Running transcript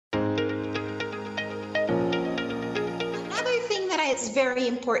it's very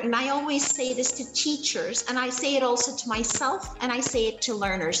important. I always say this to teachers, and I say it also to myself, and I say it to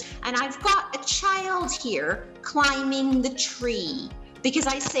learners. And I've got a child here climbing the tree, because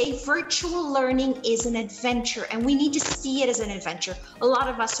I say virtual learning is an adventure, and we need to see it as an adventure. A lot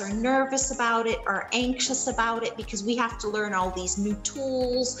of us are nervous about it, are anxious about it, because we have to learn all these new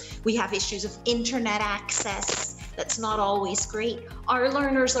tools. We have issues of internet access. That's not always great. Our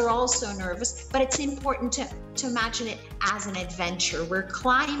learners are also nervous, but it's important to imagine it as an adventure. We're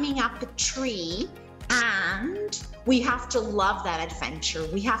climbing up a tree, and we have to love that adventure.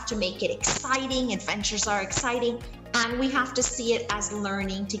 We have to make it exciting. Adventures are exciting. And we have to see it as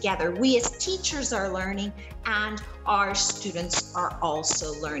learning together. We as teachers are learning, and our students are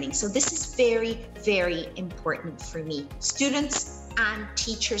also learning. So this is very, very important for me. Students and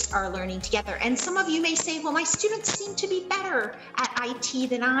teachers are learning together. And some of you may say, well, my students seem to be better at IT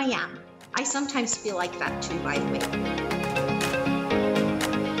than I am. I sometimes feel like that too, by the way.